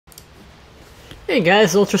Hey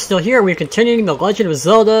guys, Ultrasteel here. We're continuing The Legend of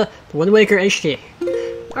Zelda: The Wind Waker HD.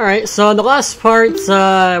 Alright, so in the last part,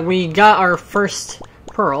 we got our first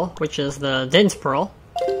pearl, which is the Din's Pearl.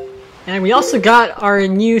 And we also got our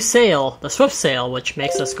new sail, the Swift Sail, which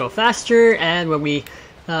makes us go faster, and when we,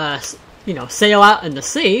 sail out in the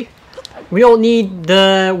sea, we don't need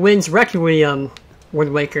the Wind's Requiem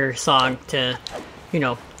Wind Waker song to,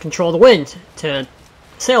 control the wind, to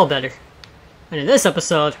sail better. And in this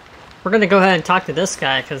episode, we're going to go ahead and talk to this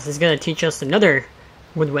guy, because he's going to teach us another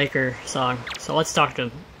Wind Waker song. So let's talk to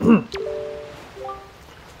him.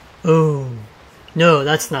 Oh, no,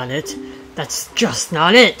 that's not it. That's just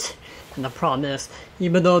not it. And the problem is,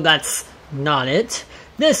 even though that's not it,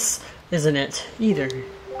 this isn't it either.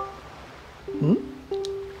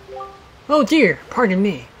 Oh dear, pardon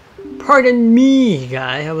me. Pardon me,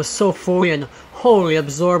 guy. I was so fully and wholly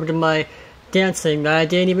absorbed in my dancing that I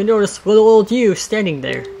didn't even notice little old you standing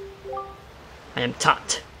there. I am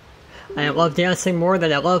taught. I love dancing more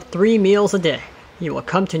than I love 3 meals a day. You will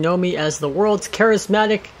come to know me as the world's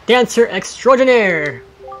charismatic dancer extraordinaire.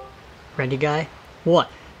 Ready, guy? 1,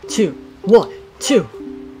 2, 1,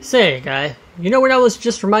 2. Say, guy, you know what I was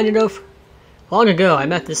just reminded of? Long ago, I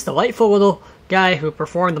met this delightful little guy who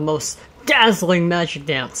performed the most dazzling magic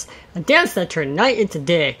dance. A dance that turned night into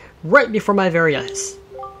day, right before my very eyes.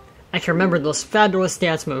 I can remember those fabulous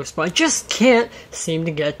dance moves, but I just can't seem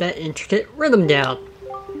to get that intricate rhythm down.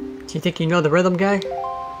 Do you think you know the rhythm, guy?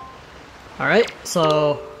 Alright,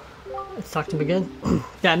 so let's talk to him again.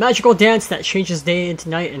 That magical dance that changes day into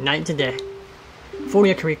night and night into day. If only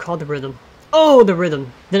I can recall the rhythm. Oh, the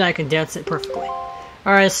rhythm! Then I can dance it perfectly.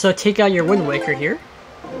 Alright, so take out your Wind Waker here.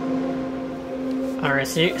 Alright,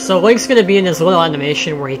 so Link's gonna be in this little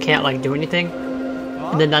animation where he can't, do anything.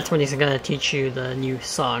 And then that's when he's gonna teach you the new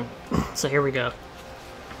song. So here we go.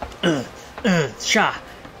 Sha,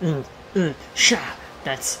 sha.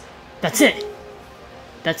 That's it.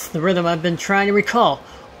 That's the rhythm I've been trying to recall.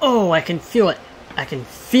 Oh, I can feel it. I can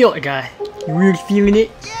feel it, guy. You really feeling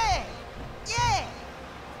it? Yeah, yeah.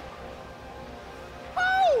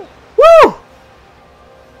 Woo! Woo!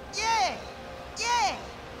 Yeah, yeah.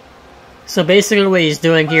 So basically, what he's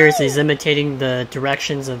doing here is he's imitating the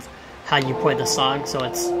directions of how you play the song, so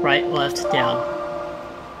it's right, left, down.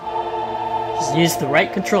 Just use the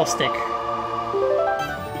right control stick.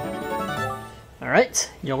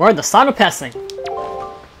 Alright, you'll learn the song of passing.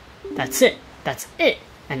 That's it. That's it.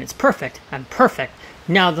 And it's perfect. I'm perfect.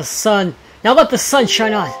 Now let the sun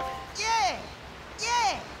shine on. Yeah,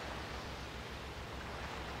 yeah.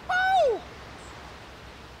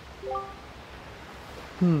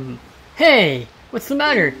 Woo! Hey, what's the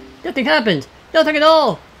matter? Nothing happened. Nothing at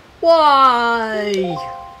all. Why?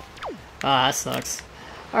 Ah, that sucks.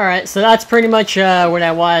 Alright, so that's pretty much what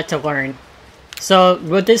I wanted to learn. So,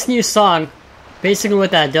 with this new song, basically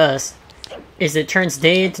what that does is it turns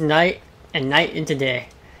day into night and night into day.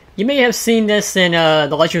 You may have seen this in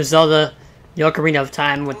The Legend of Zelda: The Ocarina of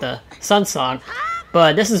Time with the Sun Song,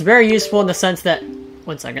 but this is very useful in the sense that...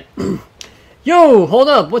 One second. Yo, hold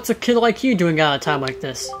up! What's a kid like you doing at a time like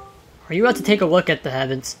this? Are you about to take a look at the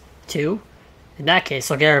heavens, too? In that case,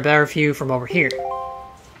 I'll get a better view from over here.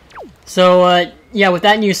 So, yeah, with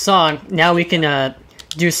that new song, now we can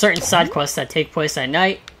do certain side quests that take place at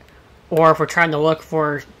night, or if we're trying to look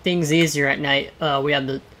for things easier at night, we have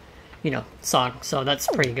the, song, so that's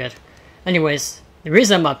pretty good. Anyways, the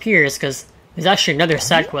reason I'm up here is because there's actually another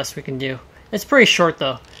side quest we can do. It's pretty short,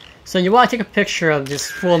 though. So you want to take a picture of this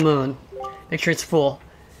full moon, make sure it's full,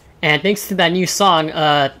 and thanks to that new song,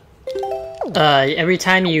 every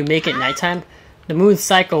time you make it nighttime, the moon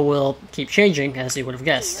cycle will keep changing, as you would have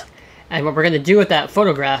guessed. And what we're going to do with that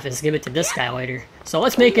photograph is give it to this guy later. So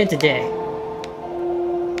let's make it today.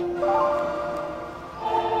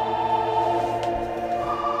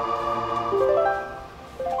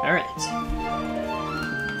 Alright.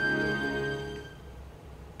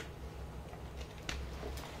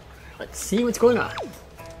 Let's see what's going on.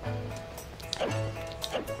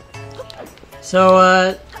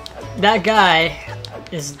 So, that guy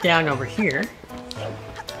is down over here.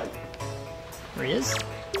 There he is.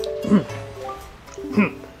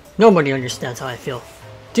 Nobody understands how I feel.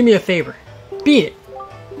 Do me a favor. Beat it.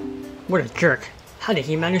 What a jerk. How did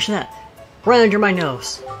he manage that? Right under my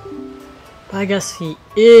nose. But I guess he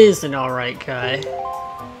is an alright guy.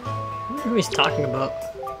 I wonder who he's talking about.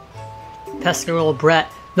 Pesky little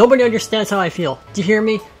brat. Nobody understands how I feel. Do you hear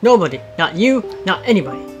me? Nobody. Not you, not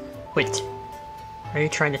anybody. Wait. Are you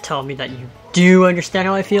trying to tell me that you do understand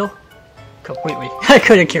how I feel? Completely. I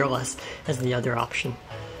couldn't care less as the other option.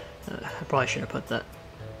 I probably should have put that.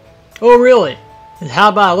 Oh really? And how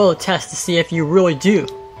about a little test to see if you really do?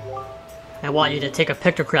 I want you to take a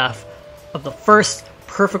pictograph of the first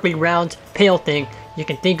perfectly round, pale thing you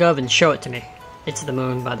can think of and show it to me. It's the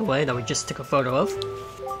moon, by the way, that we just took a photo of.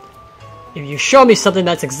 If you show me something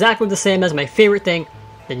that's exactly the same as my favorite thing,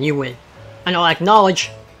 then you win. And I'll acknowledge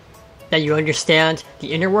that you understand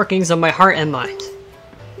the inner workings of my heart and mind.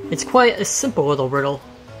 It's quite a simple little riddle,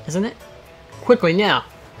 isn't it? Quickly now,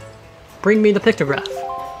 bring me the pictograph.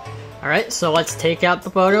 Alright, so let's take out the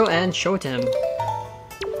photo and show it to him.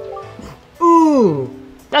 Ooh!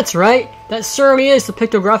 That's right! That certainly is the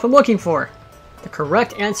pictograph I'm looking for! The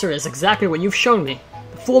correct answer is exactly what you've shown me.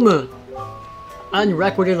 The full moon.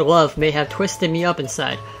 Unrequited love may have twisted me up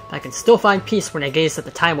inside, but I can still find peace when I gaze at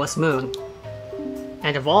the timeless moon.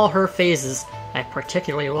 And of all her phases, I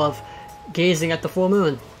particularly love gazing at the full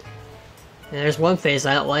moon. And there's one phase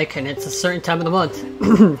I don't like, and it's a certain time of the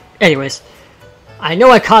month. Anyways, I know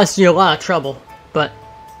I caused you a lot of trouble, but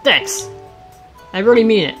thanks. I really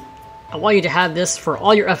mean it. I want you to have this for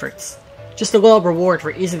all your efforts. Just a little reward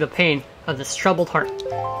for easing the pain of this troubled heart.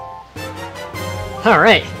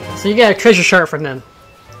 Alright, so you get a treasure shard from them.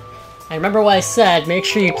 And remember what I said, make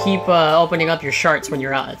sure you keep opening up your shards when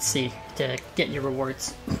you're out at sea to get your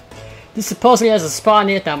rewards. This supposedly has a spot in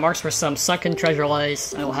it that marks where some sunken treasure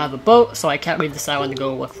lies. I will have a boat, so I can't leave this island to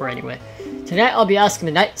go look for anyway. Tonight I'll be asking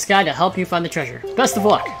the night sky to help you find the treasure. Best of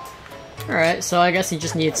luck! Alright, so I guess you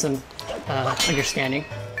just need some understanding.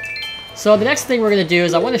 So the next thing we're going to do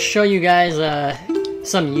is I want to show you guys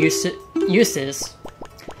some uses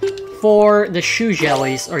for the shoe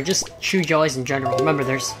jellies, or just shoe jellies in general. Remember,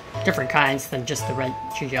 there's different kinds than just the red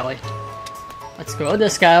shoe jelly. Let's go to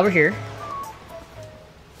this guy over here.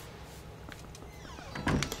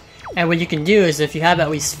 And what you can do is, if you have at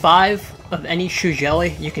least 5 of any shoe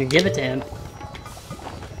jelly, you can give it to him.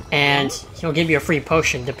 And he'll give you a free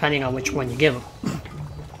potion, depending on which one you give him.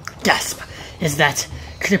 Gasp! Is that...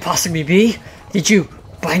 could it possibly be? Did you,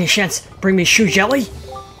 by any chance, bring me shoe jelly?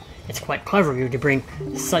 It's quite clever of you to bring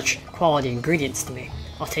such quality ingredients to me.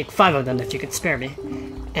 I'll take 5 of them if you could spare me.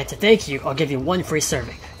 And to thank you, I'll give you 1 free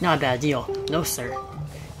serving. Not a bad deal. No, sir.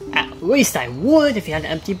 At least I would if you had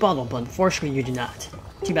an empty bottle, but unfortunately you do not.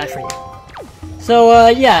 Too bad for you. So,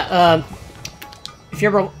 yeah, if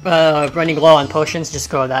you're ever running low on potions,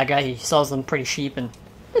 just go to that guy. He sells them pretty cheap, and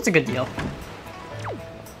it's a good deal.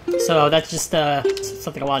 So that's just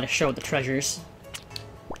something I wanted to show with the treasures.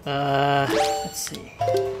 Let's see.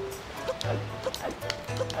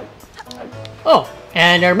 Oh,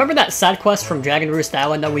 and remember that side quest from Dragon Roost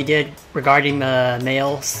Island that we did regarding the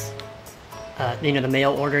mails? You know, the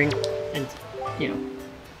mail ordering, and, you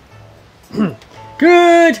know.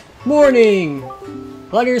 Good morning!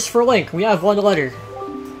 Letters for Link. We have 1 letter.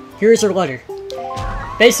 Here's our letter.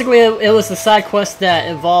 Basically, it was the side quest that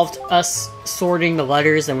involved us sorting the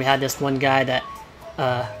letters, and we had this one guy that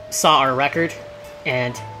saw our record,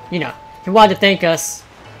 and, you know, he wanted to thank us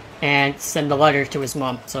and send the letter to his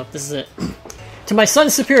mom. So this is it. To my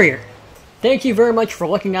son superior, thank you very much for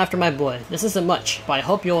looking after my boy. This isn't much, but I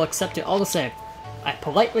hope you'll accept it all the same. I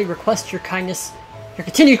politely request your kindness, your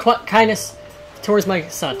continued kindness towards my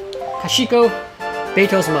son, Kashiko,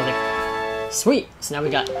 Beito's mother. Sweet. So now we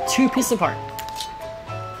got 2 pieces of heart.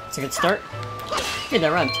 It's a good start. Hey,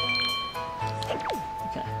 that rhymed.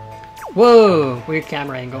 Okay. Whoa! Weird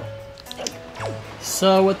camera angle.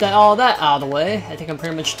 So with that, all that out of the way, I think I'm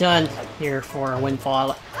pretty much done here for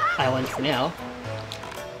Windfall Island for now.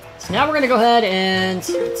 So now we're gonna go ahead and,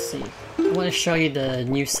 let's see, I want to show you the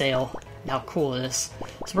new sail and how cool it is.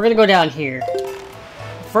 So we're gonna go down here.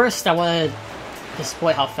 First, I want to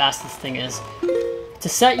display how fast this thing is. To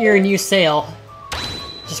set your new sail,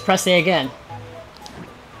 just press A again.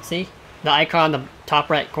 See? The icon on the top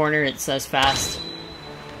right corner, it says fast.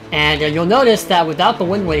 And you'll notice that without the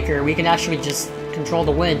Wind Waker, we can actually just control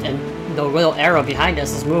the wind, and the little arrow behind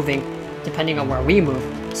us is moving depending on where we move.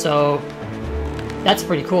 So that's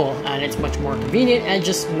pretty cool, and it's much more convenient and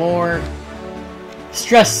just more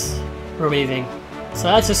stress relieving. So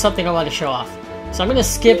that's just something I want to show off. So I'm going to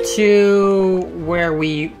skip to where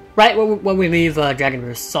we, right when we leave Dragon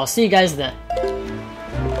Roost. So I'll see you guys then.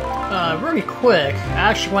 Really quick, I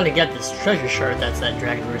actually want to get this treasure shard that's at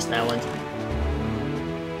Dragon Roost Island.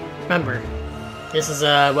 Remember, this is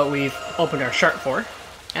what we've opened our shard for,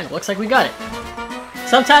 and it looks like we got it.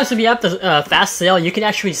 Sometimes if you have the fast sail, you can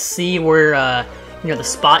actually see where you know, the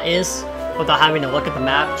spot is without having to look at the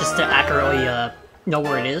map, just to accurately know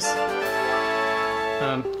where it is.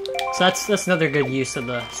 So that's another good use of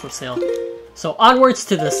the swift sail. So onwards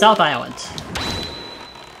to the South Island.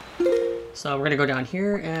 So we're gonna go down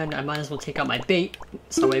here, and I might as well take out my bait,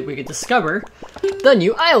 so that way we can discover the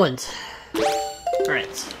new island.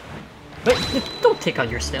 Alright. Wait, don't take out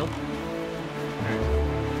your sail.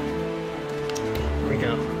 Here we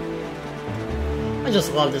go. I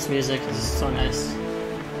just love this music. It's so nice.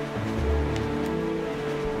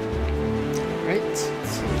 Right. Let's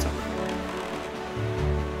see what's up.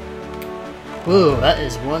 Ooh, that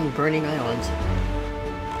is one burning island.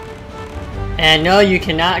 And no, you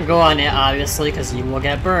cannot go on it, obviously, because you will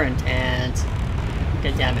get burned and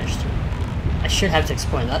get damaged. I should have to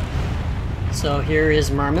explain that. So here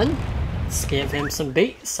is Merman. Let's give him some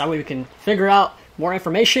bait so we can figure out more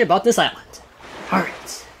information about this island.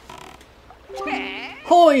 Alright.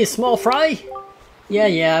 Holy small fry!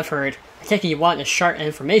 Yeah, I've heard. I take it you want to share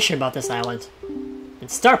information about this island.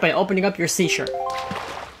 And start by opening up your sea shirt.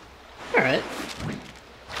 Alright.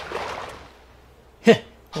 Heh,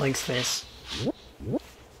 Link's face.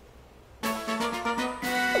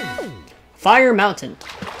 Fire Mountain.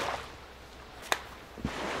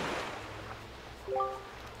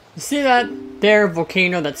 You see that there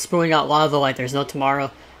volcano that's spewing out lava like there's no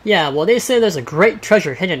tomorrow? Yeah, well they say there's a great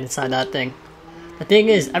treasure hidden inside that thing. The thing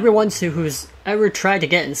is, everyone who's ever tried to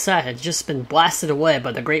get inside has just been blasted away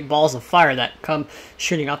by the great balls of fire that come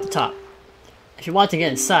shooting off the top. If you want to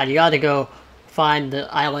get inside, you gotta go find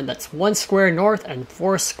the island that's 1 square north and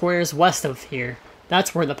 4 squares west of here.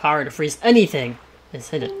 That's where the power to freeze anything is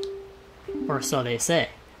hidden. Or so they say.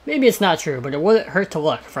 Maybe it's not true, but it wouldn't hurt to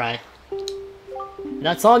look, Fry. And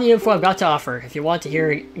that's all the info I've got to offer. If you want to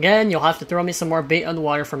hear it again, you'll have to throw me some more bait on the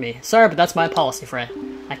water for me. Sorry, but that's my policy, Fry.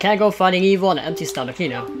 I can't go fighting evil on an empty stomach, you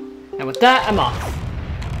know. And with that, I'm off.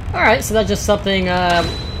 Alright, so that's just something,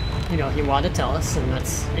 you know, he wanted to tell us, and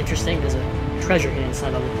that's interesting. There's a treasure hidden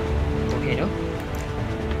inside of the volcano.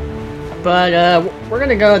 But, we're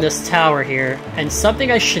gonna go to this tower here, and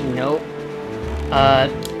something I should note,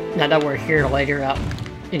 now that we're here later out,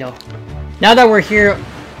 you know, now that we're here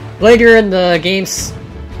later in the game's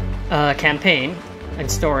campaign and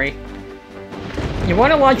story, you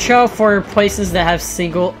want to watch out for places that have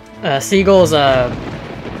seagulls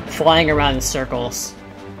flying around in circles.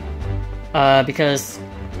 Because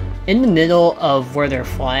in the middle of where they're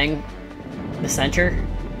flying, the center,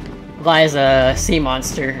 lies a sea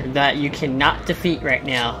monster that you cannot defeat right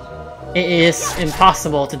now. It is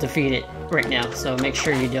impossible to defeat it right now, so make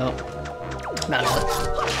sure you don't battle it.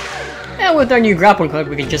 And with our new grappling hook,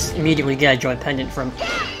 we can just immediately get a joy pendant from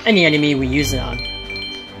any enemy we use it on.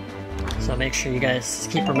 So make sure you guys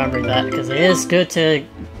keep remembering that, because it is good to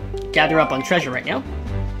gather up on treasure right now.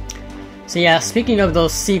 So yeah, speaking of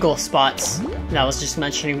those seagull spots that I was just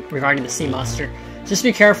mentioning regarding the sea monster, just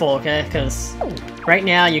be careful, okay? Because right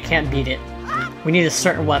now you can't beat it. We need a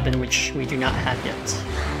certain weapon, which we do not have yet.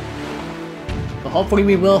 But hopefully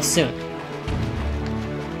we will soon.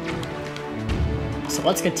 So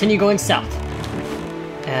let's continue going south.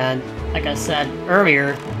 And like I said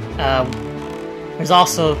earlier, there's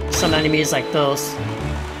also some enemies like those.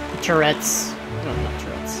 The turrets. No, not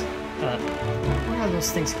turrets. What are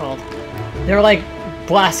those things called? They're like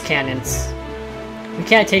blast cannons. We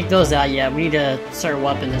can't take those out yet. We need a certain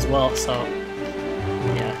weapon as well, so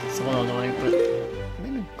yeah, it's a little annoying, but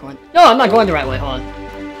maybe going. No, I'm not going the right way. Hold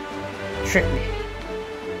on. Trick me.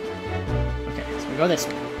 Okay, so we go this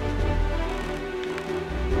way.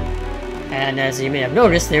 And as you may have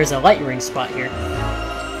noticed, there's a light ring spot here.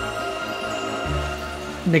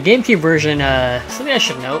 In the GameCube version, something I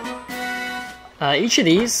should note, each of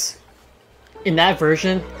these, in that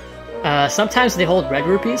version, sometimes they hold red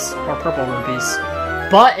rupees or purple rupees.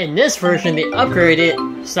 But in this version, they upgrade it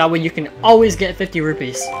so that way you can always get 50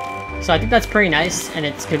 rupees. So I think that's pretty nice, and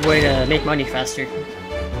it's a good way to make money faster.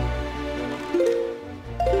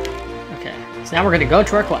 Okay, so now we're gonna go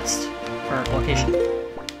to our quest, or location.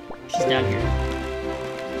 She's down here.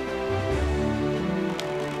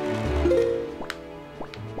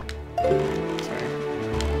 Sorry.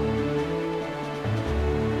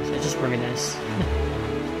 So it's just really nice.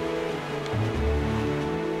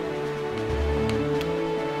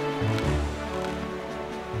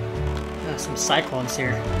 Some cyclones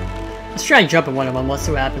here. Let's try and jump in one of them. Let's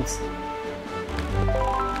see what happens.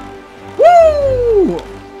 Woo!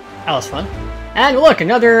 That was fun. And look,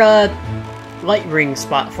 another light ring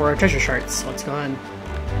spot for our treasure shards. Let's go ahead and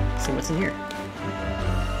see what's in here.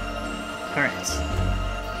 Alright.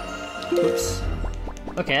 Oops.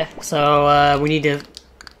 Okay, so we need to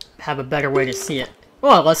have a better way to see it.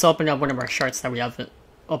 Well, let's open up one of our shards that we haven't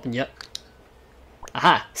opened yet.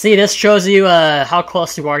 Aha! See, this shows you how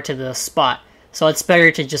close you are to the spot. So it's better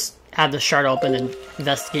to just have the shard open and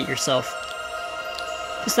investigate yourself.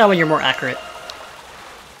 Just that way you're more accurate.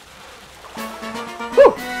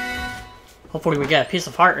 Whew! Hopefully we get a piece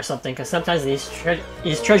of heart or something, because sometimes these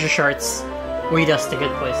treasure shards lead us to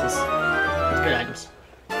good places. With good items.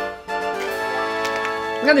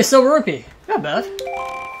 We got the silver rupee. Not bad.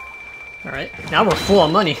 Alright, now we're full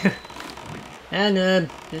of money. And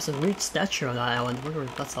there's a weird statue on that island. I wonder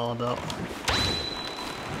what that's all about.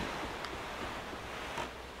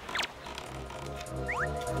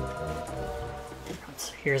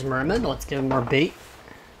 Here's Merman. Let's give him more bait.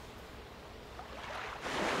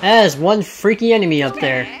 There's one freaky enemy up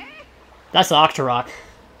there. That's Octorok.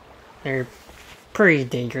 They're pretty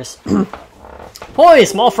dangerous. Hoy,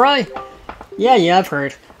 small fry! Yeah, I've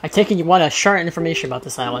heard. I take it you want to share information about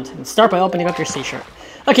this island. And start by opening up your sea shirt.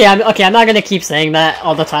 Okay, I'm not gonna keep saying that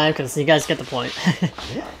all the time, because you guys get the point.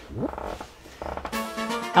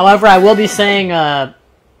 However, I will be saying,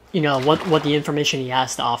 you know, what the information he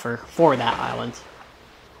has to offer for that island.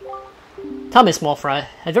 Tell me, small fry,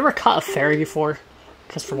 have you ever caught a fairy before?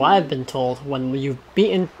 Because from what I've been told, when you've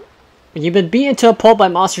been beaten to a pulp by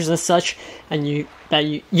monsters and such, and you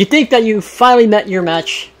think that you finally met your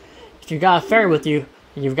match, if you got a fairy with you,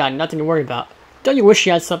 you've got nothing to worry about. Don't you wish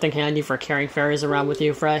you had something handy for carrying fairies around with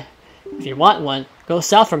you, Fry? If you want one, go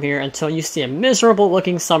south from here until you see a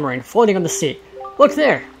miserable-looking submarine floating on the sea. Look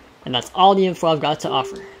there! And that's all the info I've got to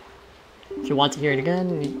offer. If you want to hear it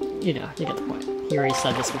again, you know, you get the point. He already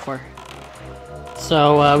said this before.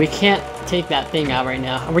 So, we can't take that thing out right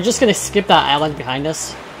now. And we're just gonna skip that island behind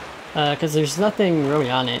us. Because there's nothing really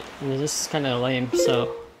on it. And it's just kind of lame,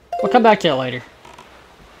 so... We'll come back to it later.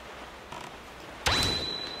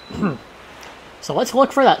 So let's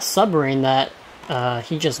look for that submarine that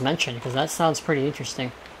he just mentioned, because that sounds pretty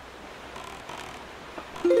interesting.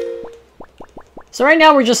 So right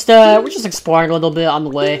now we're just exploring a little bit on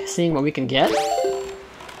the way, seeing what we can get.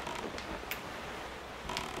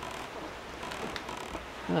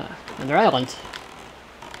 Another island.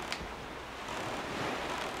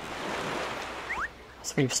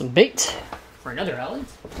 Let's bring some bait for another island.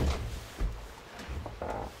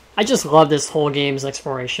 I just love this whole game's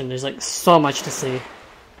exploration. There's like so much to see.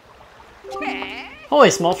 Holy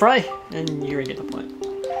small fry! And you already get the point.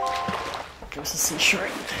 Give us a sea shirt.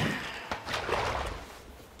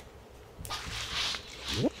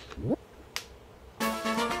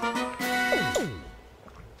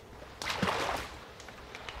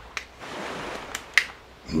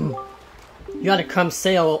 You gotta come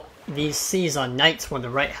sail these seas on nights when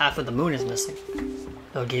the right half of the moon is missing.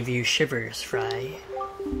 They'll give you shivers, Fry.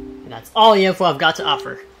 And that's all the info I've got to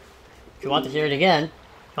offer. If you want to hear it again,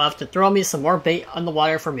 you'll have to throw me some more bait on the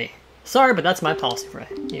water for me. Sorry, but that's my policy, Fry.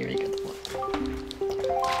 You already get the point.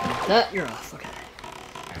 With that, you're off. Okay.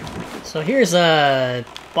 So here's a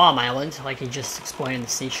bomb island, like he just explained in the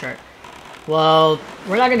sea chart. Well,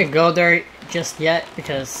 we're not gonna go there just yet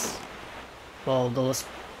because, well, those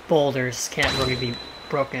boulders can't really be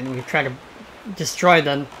broken. We've tried to destroy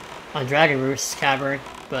them on Dragon Roost Cavern,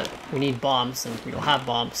 but we need bombs, and we don't have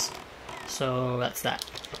bombs. So that's that.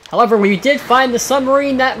 However, we did find the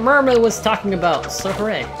submarine that Merman was talking about, so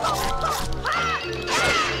hooray.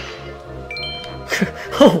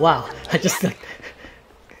 Oh wow, I just like,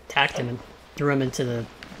 attacked him and threw him into the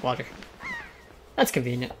water. That's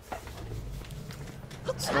convenient.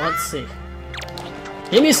 So let's see.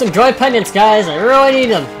 Give me some joy pendants, guys, I really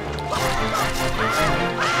need them.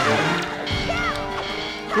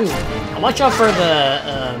 Ooh, and watch out for the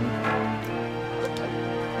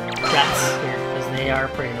rats here, because they are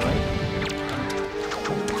pretty annoying.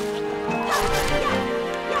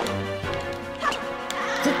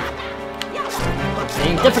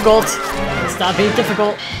 Being difficult! Stop being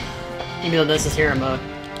difficult! Even though this is hero mode.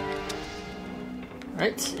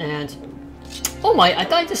 Alright, and... Oh my, I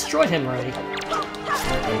thought I destroyed him already.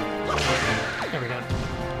 There we go.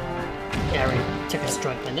 Yeah, I already took his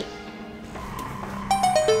joy pendant.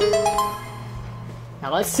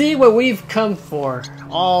 Now let's see what we've come for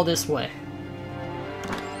all this way.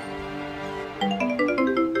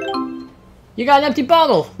 You got an empty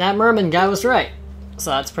bottle! That Merman guy was right. So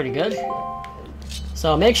that's pretty good.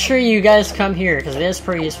 So make sure you guys come here, because it is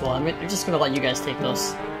pretty useful. I'm just going to let you guys take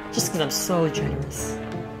those. Just because I'm so generous.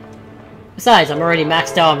 Besides, I'm already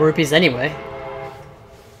maxed out on rupees anyway.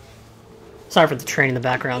 Sorry for the train in the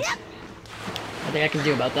background. Nothing I can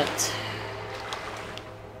do about that.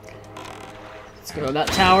 Let's go to that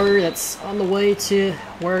tower that's on the way to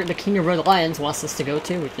where the King of Red Lions wants us to go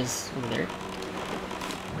to, which is over there.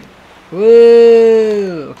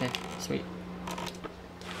 Woo! Okay, sweet.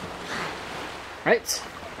 Right.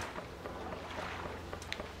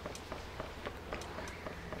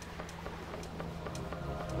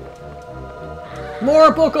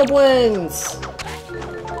 More Bokoblins!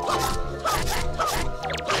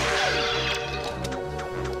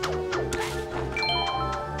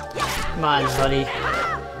 Come on, buddy.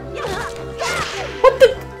 What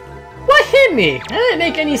the? What hit hit me? That didn't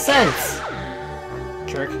make any sense.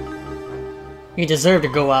 Jerk. You deserve to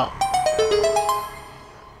go out.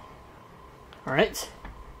 Alright.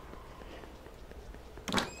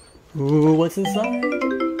 Ooh, what's inside?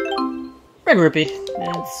 Red rupee.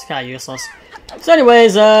 It's kinda useless. So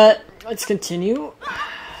anyways, let's continue.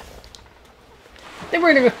 I think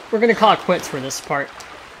we're gonna call it quits for this part.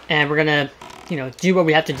 And we're gonna, you know, do what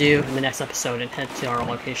we have to do in the next episode and head to our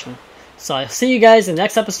location. So I'll see you guys in the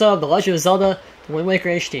next episode of The Legend of Zelda: The Wind Waker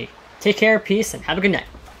HD. Take care, peace, and have a good night.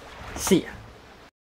 See ya.